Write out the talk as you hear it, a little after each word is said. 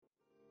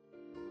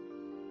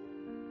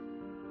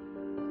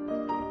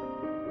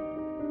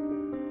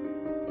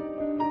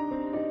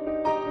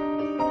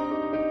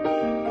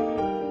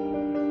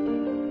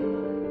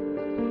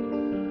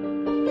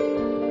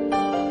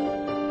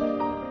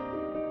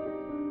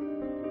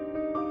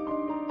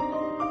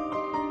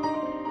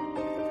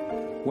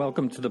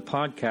Welcome to the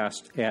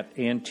podcast at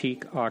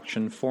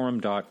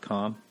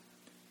AntiqueAuctionForum.com.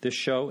 This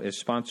show is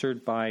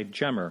sponsored by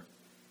Gemmer.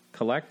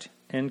 Collect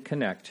and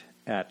connect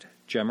at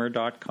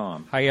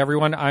Gemmer.com. Hi,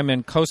 everyone. I'm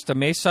in Costa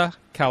Mesa,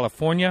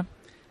 California,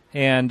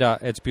 and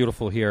it's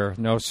beautiful here.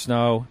 No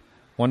snow.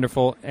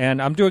 Wonderful.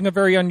 And I'm doing a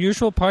very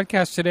unusual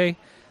podcast today.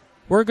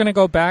 We're going to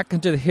go back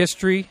into the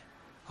history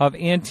of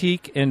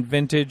antique and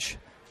vintage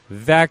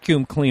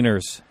vacuum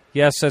cleaners.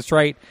 Yes, that's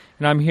right.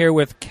 And I'm here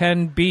with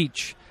Ken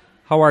Beach.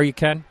 How are you,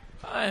 Ken?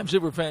 I am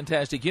super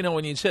fantastic. You know,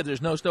 when you said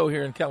there's no snow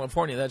here in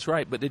California, that's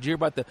right. But did you hear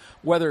about the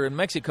weather in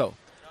Mexico?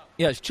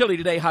 Yeah, it's chilly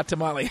today, hot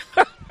tamale.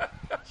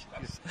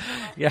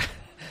 Yeah,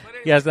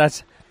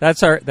 yes,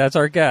 that's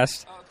our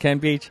guest, Ken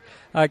Beach.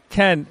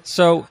 Ken,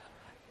 so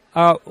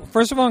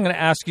first of all, I'm going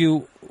to ask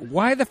you,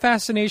 why the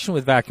fascination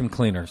with vacuum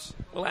cleaners?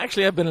 Well,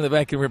 actually, I've been in the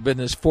vacuum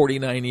business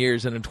 49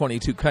 years and in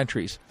 22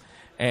 countries.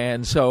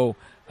 And so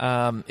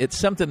it's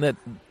something that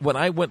when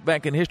I went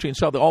back in history and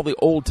saw all the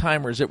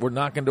old-timers that were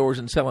knocking doors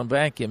and selling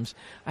vacuums,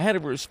 I had a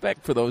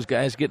respect for those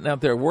guys getting out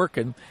there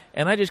working,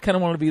 and I just kind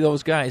of wanted to be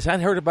those guys.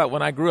 I'd heard about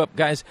when I grew up,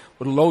 guys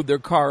would load their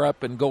car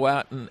up and go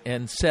out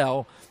and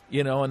sell,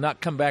 you know, and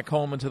not come back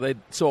home until they'd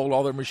sold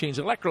all their machines.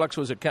 Electrolux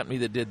was a company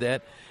that did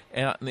that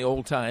in the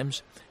old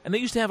times. And they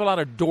used to have a lot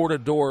of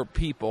door-to-door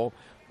people.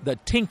 The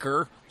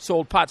tinker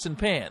sold pots and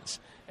pans.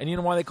 And you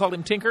know why they called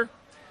him Tinker?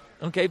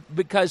 Okay,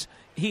 because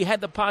he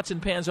had the pots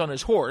and pans on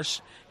his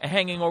horse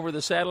hanging over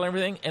the saddle and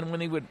everything, and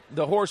when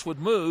the horse would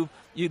move,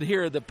 you'd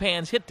hear the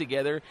pans hit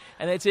together,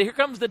 and they'd say, "Here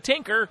comes the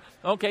tinker,"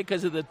 okay,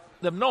 because of the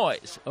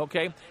noise,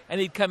 okay? And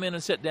he'd come in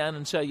and sit down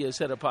and sell you a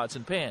set of pots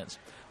and pans.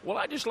 Well,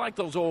 I just like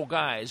those old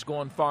guys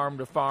going farm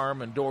to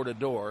farm and door to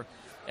door.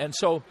 And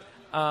so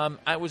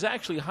I was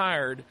actually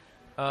hired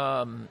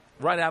right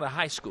out of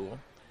high school.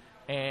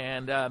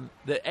 And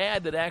the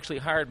ad that actually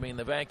hired me in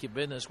the vacuum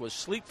business was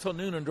sleep till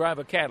noon and drive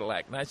a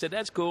Cadillac. And I said,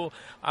 that's cool.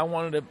 I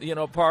wanted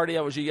to, party.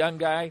 I was a young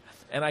guy,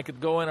 and I could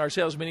go in. Our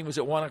sales meeting was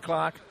at 1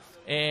 o'clock,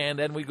 and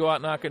then we'd go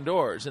out knocking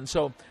doors. And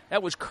so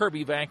that was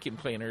Kirby Vacuum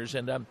Cleaners.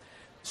 And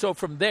so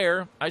from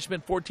there, I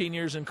spent 14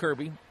 years in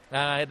Kirby.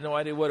 I had no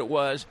idea what it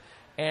was.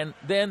 And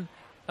then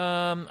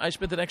I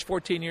spent the next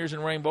 14 years in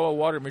Rainbow, a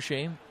water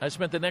machine. I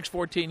spent the next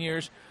 14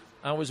 years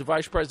I was a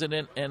vice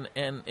president and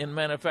in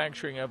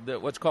manufacturing of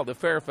what's called the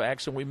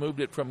Fairfax, and we moved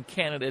it from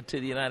Canada to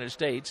the United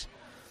States.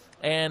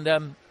 And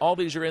all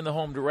these are in the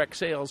home direct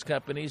sales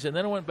companies. And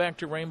then I went back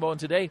to Rainbow, and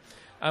today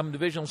I'm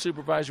divisional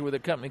supervisor with a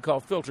company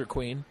called Filter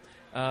Queen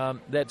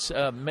that's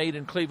made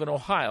in Cleveland,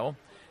 Ohio,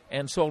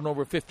 and sold in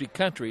over 50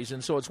 countries.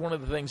 And so it's one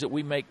of the things that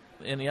we make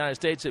in the United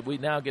States that we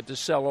now get to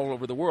sell all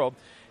over the world.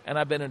 And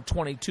I've been in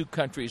 22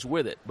 countries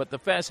with it. But the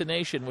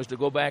fascination was to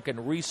go back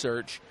and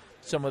research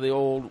some of the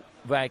old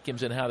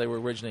vacuums and how they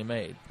were originally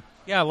made.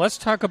 Yeah, let's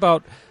talk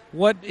about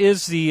what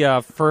is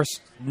the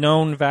first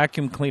known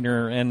vacuum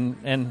cleaner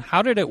and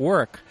how did it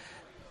work?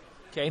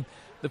 Okay,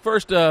 the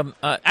first,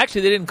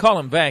 actually they didn't call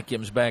them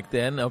vacuums back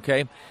then,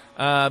 okay?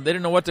 They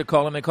didn't know what to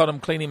call them. They called them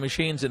cleaning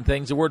machines and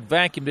things. The word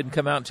vacuum didn't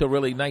come out until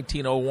really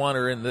 1901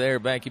 or in there,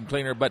 vacuum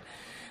cleaner. But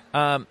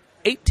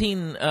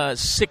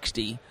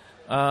 1860,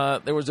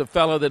 there was a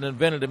fellow that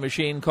invented a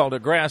machine called a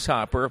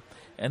grasshopper,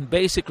 and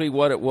basically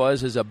what it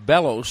was is a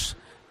bellows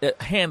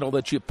handle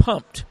that you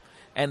pumped.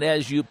 And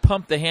as you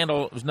pumped the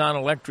handle, it was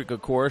non-electric,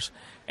 of course,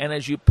 and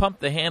as you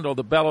pumped the handle,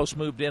 the bellows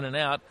moved in and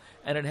out,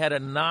 and it had a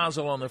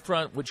nozzle on the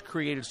front which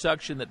created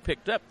suction that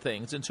picked up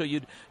things. And so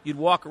you'd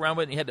walk around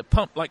with it, and you had to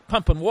pump like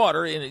pumping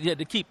water, and you had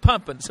to keep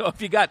pumping. So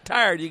if you got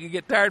tired, you could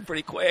get tired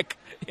pretty quick.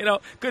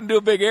 Couldn't do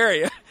a big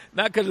area,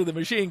 not because of the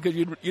machine,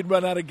 because you'd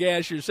run out of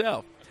gas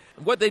yourself.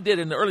 What they did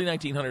in the early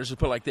 1900s is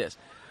put it like this.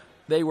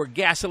 They were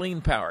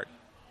gasoline-powered.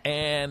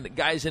 And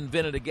guys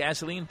invented a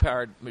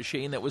gasoline-powered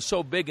machine that was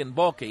so big and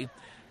bulky,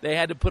 they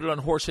had to put it on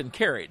horse and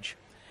carriage.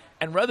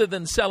 And rather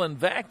than selling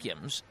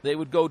vacuums, they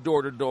would go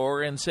door to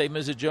door and say,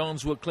 Mrs.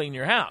 Jones will clean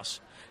your house.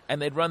 And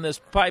they'd run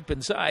this pipe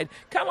inside,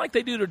 kind of like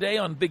they do today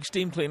on big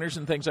steam cleaners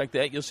and things like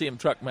that. You'll see them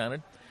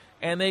truck-mounted.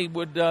 And they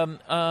would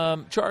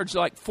charge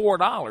like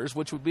 $4,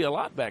 which would be a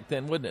lot back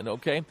then, wouldn't it,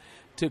 okay,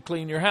 to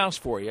clean your house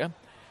for you.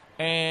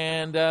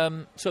 And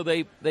so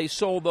they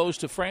sold those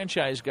to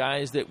franchise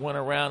guys that went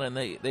around and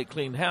they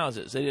cleaned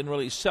houses. They didn't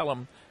really sell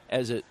them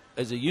as a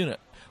unit.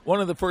 One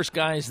of the first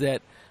guys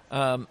that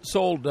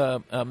sold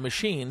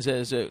machines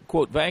as a,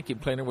 quote, vacuum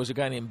cleaner was a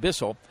guy named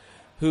Bissell,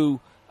 who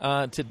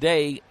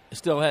today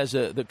still has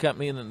the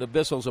company, and the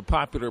Bissell's a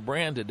popular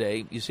brand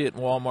today. You see it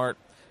in Walmart,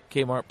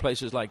 Kmart,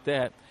 places like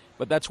that.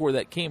 But that's where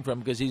that came from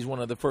because he's one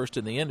of the first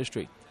in the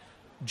industry.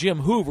 Jim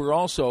Hoover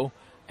also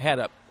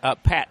had a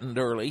patent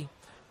early.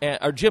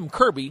 Or Jim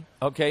Kirby,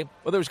 okay.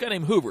 Well, there was a guy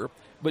named Hoover,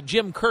 but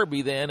Jim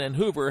Kirby then and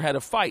Hoover had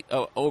a fight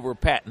over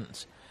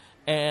patents.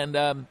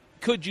 And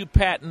could you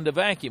patent a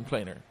vacuum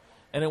cleaner?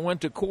 And it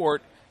went to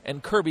court,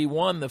 and Kirby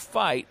won the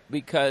fight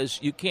because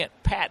you can't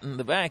patent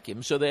the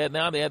vacuum. So they had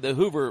the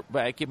Hoover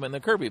vacuum and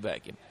the Kirby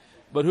vacuum.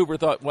 But Hoover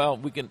thought, well,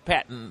 we can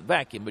patent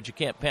vacuum, but you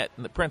can't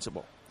patent the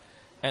principle.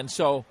 And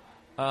so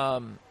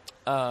there's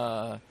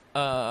a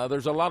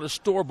lot of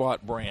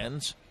store-bought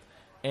brands.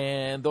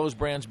 and those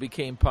brands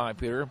became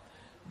popular.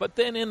 But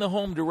then in the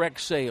home direct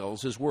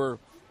sales is where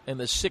in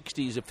the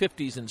 60s, the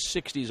 50s and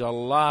 60s, a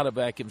lot of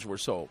vacuums were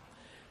sold.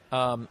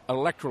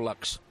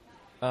 Electrolux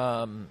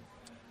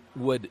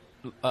would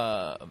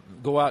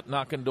go out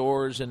knocking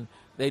doors, and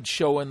they'd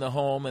show in the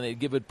home, and they'd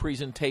give a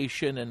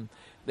presentation, and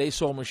they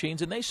sold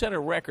machines. And they set a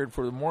record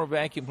for more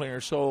vacuum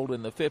cleaners sold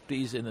in the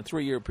 50s in the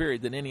 3-year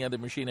period than any other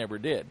machine ever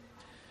did.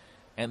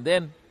 And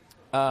then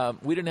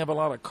we didn't have a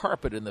lot of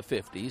carpet in the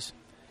 50s.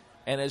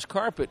 And as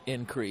carpet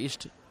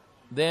increased,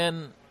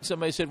 then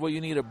somebody said, well,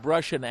 you need a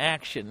brush in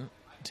action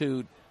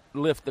to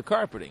lift the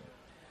carpeting.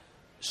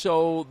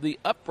 So the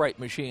upright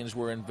machines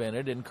were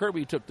invented, and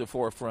Kirby took the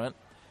forefront,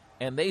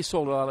 and they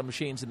sold a lot of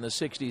machines in the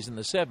 60s and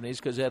the 70s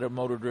because they had a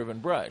motor-driven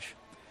brush.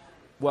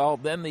 Well,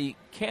 then the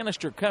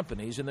canister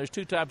companies, and there's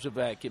two types of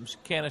vacuums,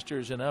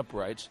 canisters and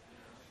uprights,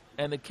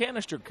 and the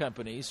canister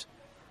companies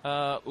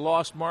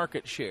lost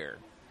market share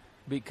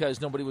because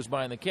nobody was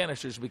buying the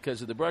canisters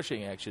because of the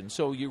brushing action.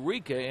 So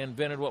Eureka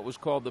invented what was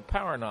called the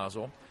power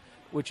nozzle,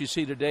 which you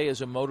see today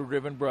as a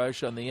motor-driven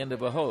brush on the end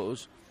of a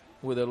hose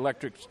with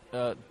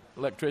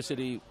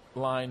electricity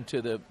line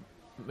to the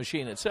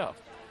machine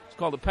itself. It's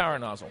called the power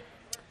nozzle.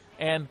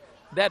 And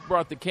that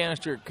brought the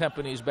canister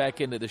companies back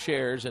into the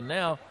shares, and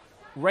now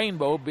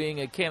Rainbow, being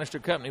a canister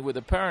company with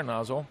a power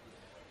nozzle,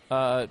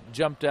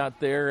 jumped out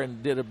there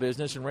and did a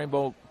business, and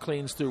Rainbow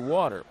cleans through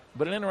water.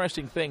 But an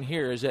interesting thing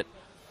here is that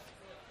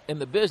in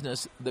the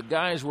business, the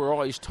guys were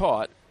always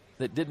taught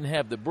that didn't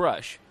have the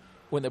brush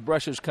when the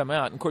brushes come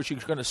out. And of course, you're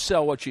going to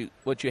sell what you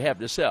have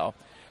to sell.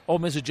 Oh,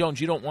 Mrs.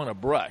 Jones, you don't want a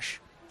brush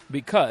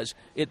because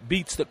it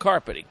beats the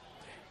carpeting.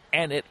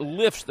 And it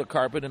lifts the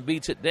carpet and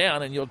beats it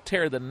down, and you'll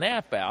tear the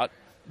nap out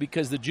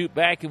because the jute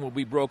vacuum will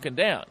be broken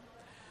down.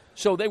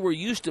 So they were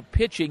used to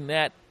pitching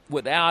that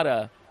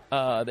without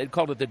they'd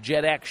called it the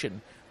jet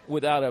action,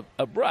 without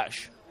a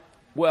brush.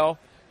 Well,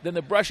 then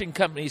the brushing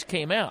companies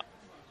came out.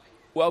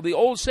 Well, the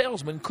old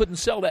salesman couldn't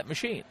sell that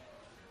machine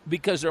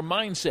because their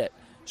mindset.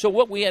 So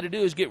what we had to do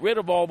is get rid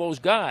of all those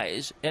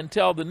guys and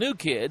tell the new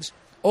kids,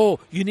 oh,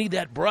 you need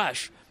that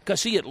brush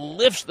because, see, it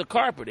lifts the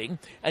carpeting,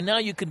 and now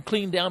you can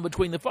clean down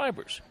between the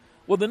fibers.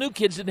 Well, the new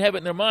kids didn't have it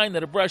in their mind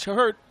that a brush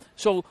hurt,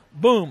 so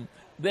boom.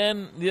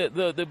 Then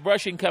the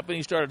brushing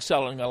company started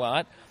selling a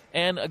lot.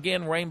 And,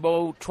 again,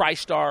 Rainbow,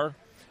 TriStar,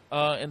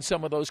 and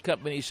some of those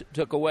companies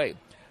took away.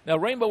 Now,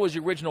 Rainbow was the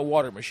original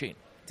water machine.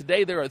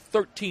 Today there are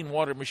 13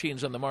 water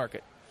machines on the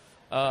market.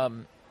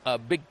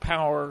 Big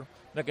Power,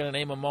 not going to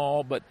name them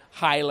all, but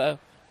Heile,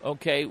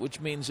 okay, which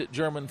means that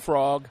German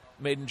frog,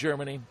 made in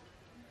Germany.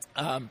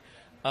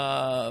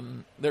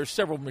 There's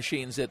several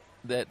machines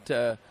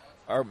that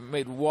are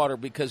made with water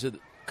because of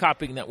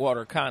copying that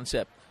water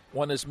concept.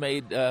 One is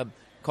made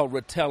called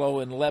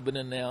Rotello in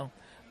Lebanon now,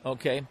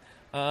 okay?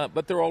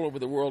 But they're all over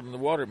the world in the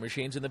water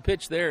machines, and the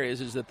pitch there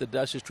is that the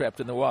dust is trapped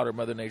in the water,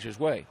 Mother Nature's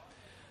way.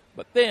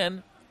 But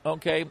then,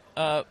 okay,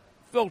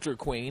 Filter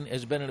Queen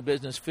has been in the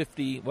business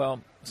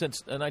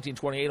since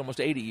 1928, almost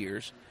 80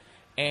 years.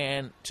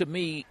 And to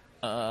me,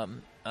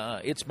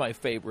 it's my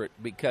favorite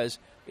because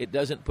it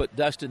doesn't put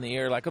dust in the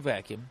air like a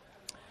vacuum.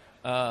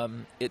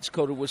 It's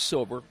coated with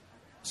silver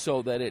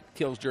so that it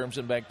kills germs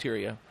and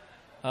bacteria.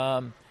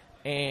 And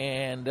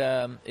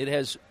it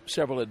has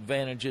several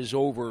advantages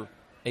over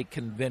a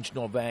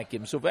conventional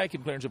vacuum. So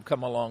vacuum cleaners have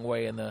come a long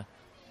way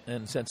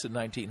since the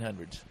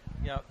 1900s.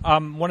 Yeah.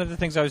 One of the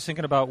things I was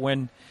thinking about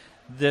when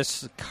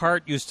this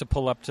cart used to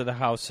pull up to the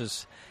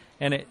houses,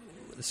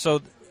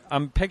 so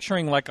I'm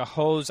picturing like a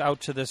hose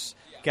out to this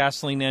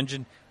gasoline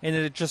engine, and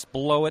it just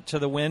blow it to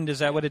the wind. Is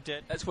that what it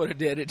did? That's what it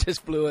did. It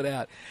just blew it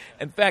out.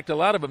 In fact, a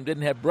lot of them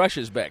didn't have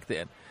brushes back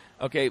then.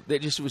 Okay,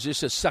 it was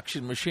just a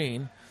suction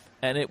machine,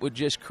 and it would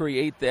just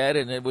create that,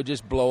 and it would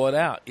just blow it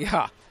out.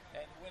 Yeah,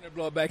 and the wind would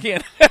blow it back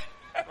in.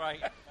 Right.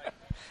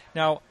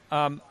 Now,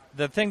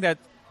 the thing that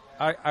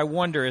I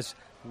wonder is,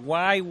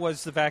 why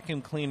was the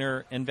vacuum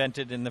cleaner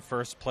invented in the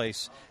first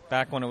place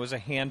back when it was a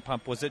hand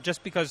pump? Was it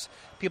just because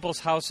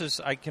people's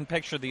houses, I can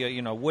picture the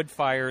wood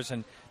fires,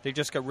 and they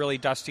just got really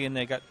dusty, and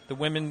they got the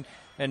women,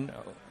 and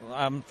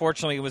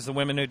unfortunately it was the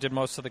women who did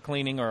most of the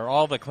cleaning or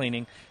all the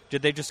cleaning.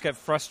 Did they just get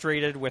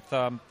frustrated with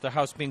the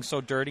house being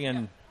so dirty?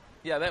 And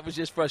yeah, that was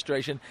just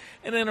frustration.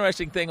 An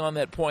interesting thing on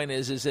that point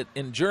is that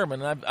in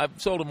German, I've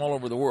sold them all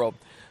over the world,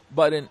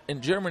 but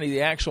in Germany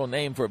the actual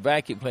name for a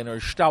vacuum cleaner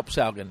is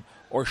Staubsaugen,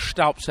 or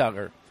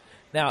Staubsauger.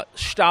 Now,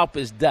 Staub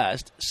is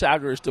dust,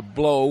 Sauger is to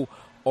blow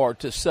or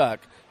to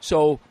suck.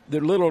 So the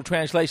literal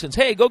translations,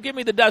 hey, go give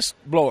me the dust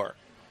blower.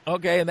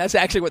 Okay, and that's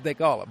actually what they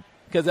call them,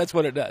 because that's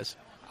what it does.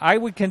 I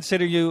would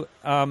consider you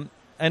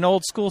an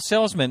old school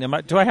salesman.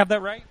 Do I have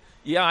that right?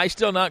 Yeah, I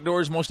still knock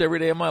doors most every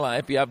day of my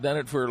life. Yeah, I've done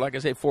it for, like I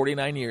say,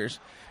 49 years,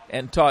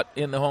 and taught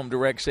in the home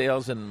direct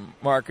sales and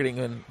marketing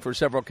and for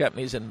several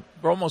companies, and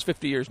for almost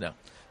 50 years now.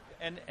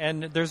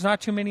 And there's not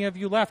too many of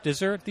you left, is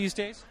there, these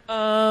days?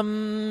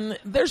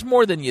 There's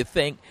more than you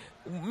think.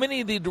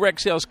 Many of the direct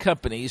sales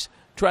companies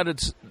try to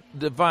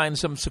define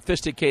some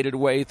sophisticated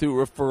way through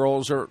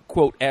referrals or,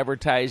 quote,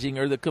 advertising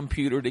or the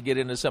computer to get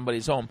into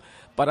somebody's home.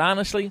 But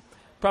honestly,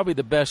 probably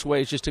the best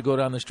way is just to go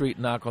down the street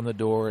and knock on the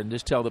door and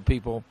just tell the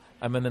people,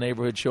 I'm in the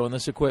neighborhood showing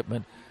this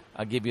equipment.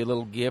 I'll give you a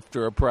little gift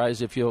or a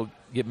prize if you'll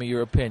give me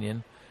your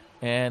opinion.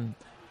 And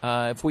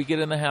if we get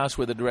in the house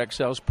with a direct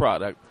sales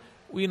product,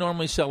 we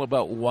normally sell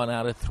about 1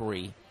 out of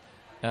 3.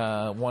 1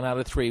 out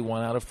of 3,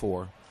 1 out of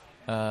 4.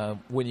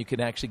 When you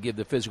can actually give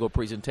the physical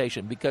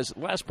presentation. Because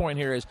last point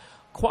here is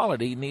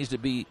quality needs to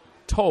be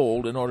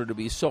told in order to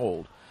be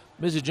sold.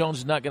 Mrs. Jones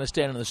is not going to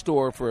stand in the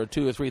store for a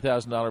 $2,000 or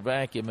 $3,000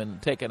 vacuum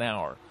and take an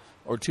hour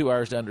or 2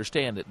 hours to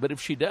understand it. But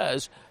if she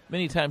does,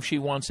 many times she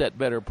wants that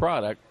better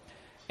product.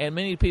 And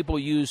many people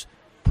use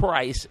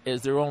price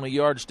as their only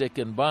yardstick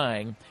in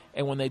buying.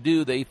 And when they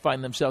do, they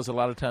find themselves a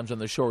lot of times on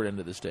the short end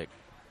of the stick.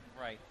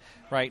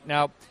 Right.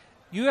 Now,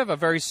 you have a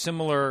very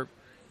similar,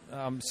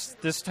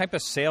 this type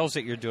of sales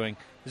that you're doing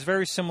is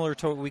very similar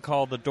to what we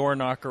call the door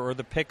knocker or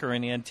the picker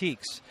in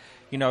antiques.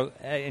 You know,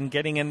 and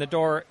getting in the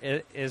door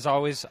is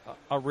always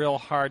a real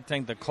hard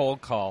thing, the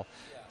cold call.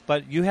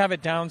 But you have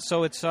it down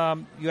so it's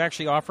you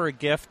actually offer a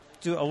gift.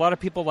 Do a lot of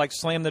people like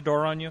slam the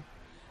door on you?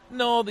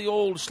 No, the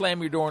old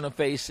slam your door in the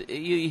face,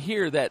 you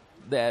hear that,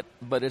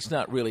 but it's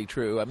not really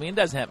true. I mean, it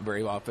doesn't happen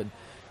very often,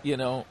 you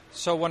know.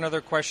 So one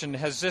other question,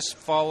 has this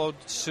followed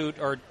suit,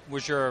 or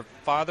was your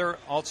father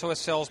also a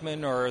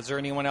salesman, or is there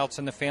anyone else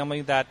in the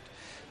family that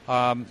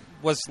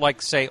was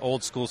like, say,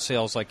 old school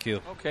sales like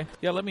you? Okay.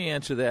 Yeah, let me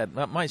answer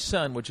that. My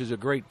son, which is a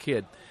great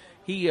kid,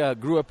 he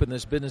grew up in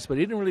this business, but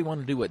he didn't really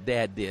want to do what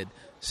Dad did,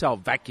 sell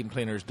vacuum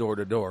cleaners door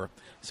to door.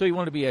 So he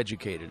wanted to be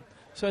educated.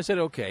 So I said,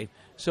 okay.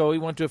 So he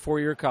went to a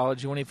 4-year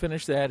college, and when he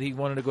finished that, he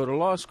wanted to go to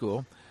law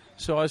school.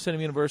 So I sent him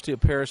to University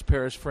of Paris,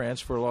 France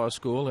for law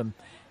school, and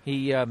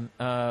he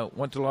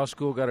went to law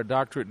school, got a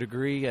doctorate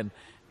degree,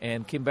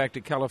 and came back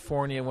to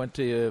California, went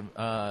to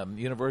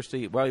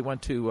university. Well, he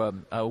went to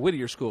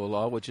Whittier School of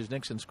Law, which is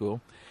Nixon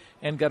School,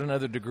 and got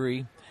another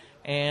degree,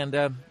 and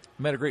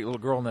met a great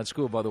little girl in that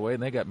school, by the way,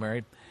 and they got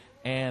married.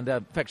 And,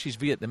 in fact, she's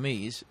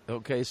Vietnamese,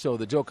 okay? So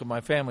the joke of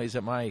my family is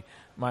that my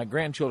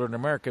grandchildren in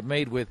America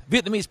made with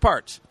Vietnamese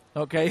parts,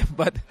 okay?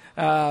 But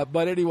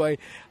anyway,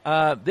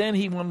 then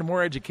he wanted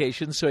more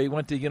education, so he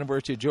went to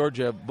University of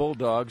Georgia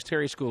Bulldogs,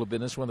 Terry School of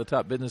Business, one of the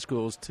top business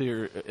schools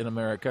here in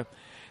America,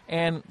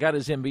 and got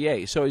his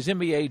MBA. So his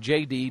MBA,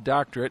 JD,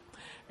 doctorate,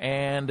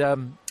 and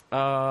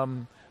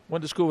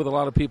went to school with a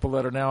lot of people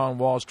that are now on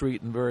Wall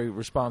Street in very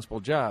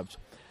responsible jobs.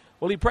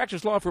 Well, he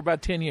practiced law for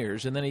about 10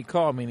 years, and then he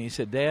called me and he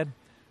said, Dad,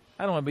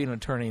 I don't want to be an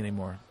attorney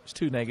anymore. It's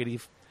too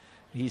negative.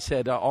 He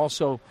said,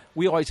 also,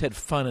 we always had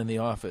fun in the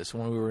office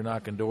when we were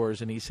knocking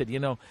doors. And he said, you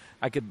know,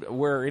 I could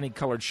wear any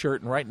colored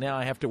shirt, and right now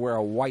I have to wear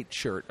a white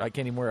shirt. I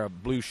can't even wear a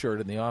blue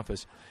shirt in the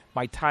office.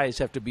 My ties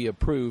have to be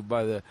approved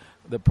by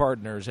the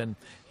partners. And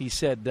he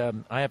said,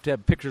 I have to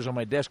have pictures on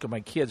my desk of my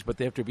kids, but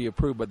they have to be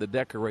approved by the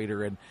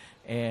decorator.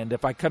 And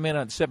if I come in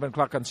at 7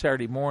 o'clock on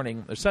Saturday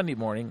morning or Sunday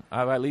morning,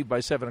 I leave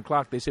by 7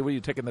 o'clock, they say, well, are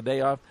you taking the day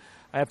off?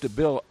 I have to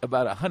bill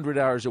about 100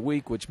 hours a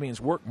week, which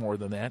means work more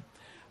than that.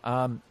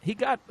 He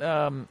got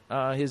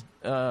his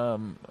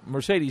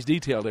Mercedes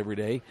detailed every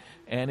day,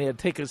 and he had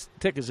tickets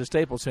to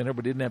Staples Center,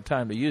 but didn't have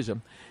time to use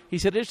them. He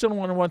said, I just don't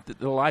want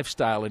the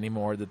lifestyle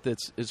anymore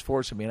that's is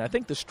forcing me. And I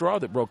think the straw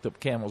that broke the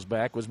camel's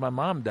back was my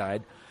mom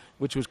died,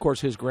 which was, of course,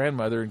 his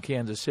grandmother in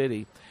Kansas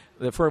City.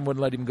 The firm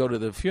wouldn't let him go to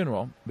the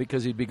funeral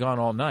because he'd be gone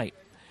all night.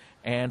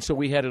 And so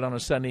we had it on a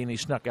Sunday, and he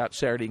snuck out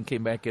Saturday and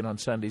came back in on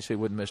Sunday so he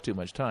wouldn't miss too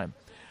much time.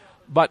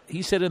 But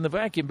he said in the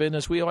vacuum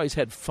business, we always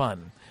had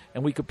fun,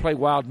 and we could play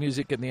wild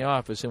music in the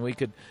office, and we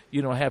could,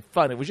 have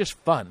fun. It was just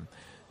fun.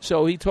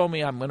 So he told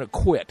me, I'm going to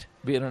quit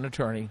being an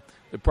attorney.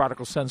 The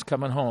prodigal son's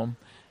coming home,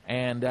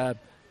 and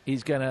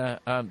he's going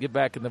to get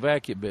back in the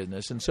vacuum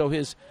business. And so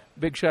his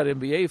big shot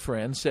MBA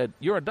friend said,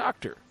 you're a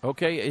doctor,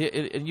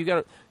 okay, and you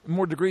got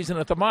more degrees than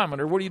a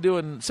thermometer. What are you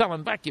doing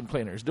selling vacuum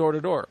cleaners door to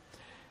door?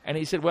 And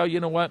he said, well, you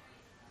know what?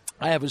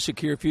 I have a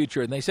secure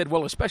future. And they said,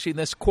 well, especially in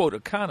this, quote,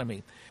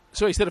 economy.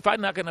 So he said, if I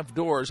knock enough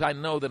doors, I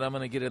know that I'm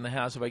going to get in the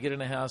house. If I get in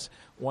the house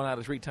 1 out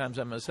of 3 times,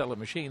 I'm going to sell a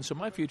machine. So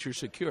my future's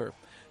secure.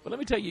 But let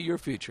me tell you your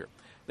future.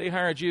 They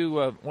hired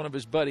you, one of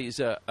his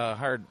buddies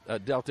hired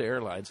Delta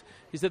Airlines.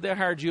 He said they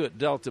hired you at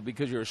Delta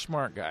because you're a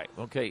smart guy,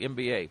 okay,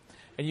 MBA,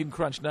 and you can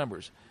crunch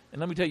numbers. And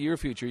let me tell you your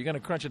future. You're going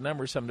to crunch a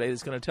number someday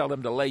that's going to tell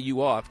them to lay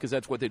you off, because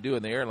that's what they do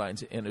in the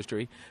airlines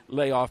industry,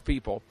 lay off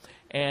people.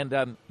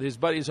 And his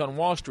buddies on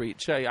Wall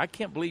Street say, I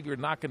can't believe you're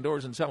knocking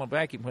doors and selling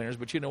vacuum cleaners,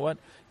 but you know what?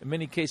 In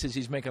many cases,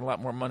 he's making a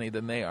lot more money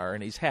than they are,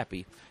 and he's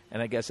happy.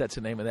 And I guess that's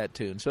the name of that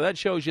tune. So that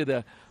shows you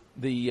the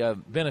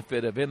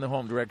benefit of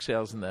in-the-home direct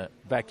sales in the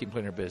vacuum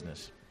cleaner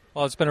business.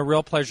 Well, it's been a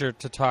real pleasure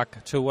to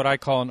talk to what I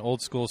call an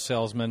old-school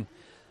salesman.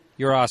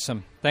 You're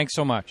awesome. Thanks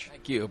so much.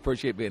 Thank you.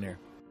 Appreciate being here.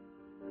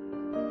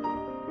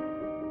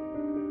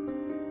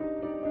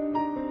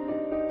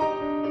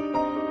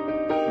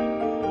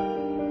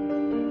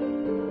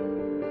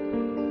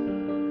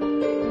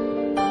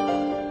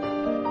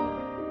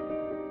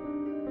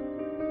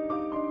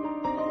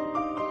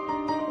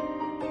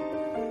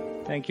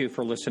 Thank you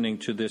for listening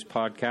to this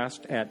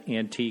podcast at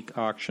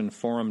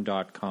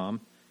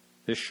AntiqueAuctionForum.com.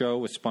 This show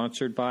was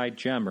sponsored by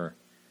Gemmer.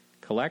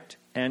 Collect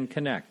and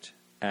connect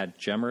at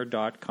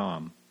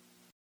gemmer.com.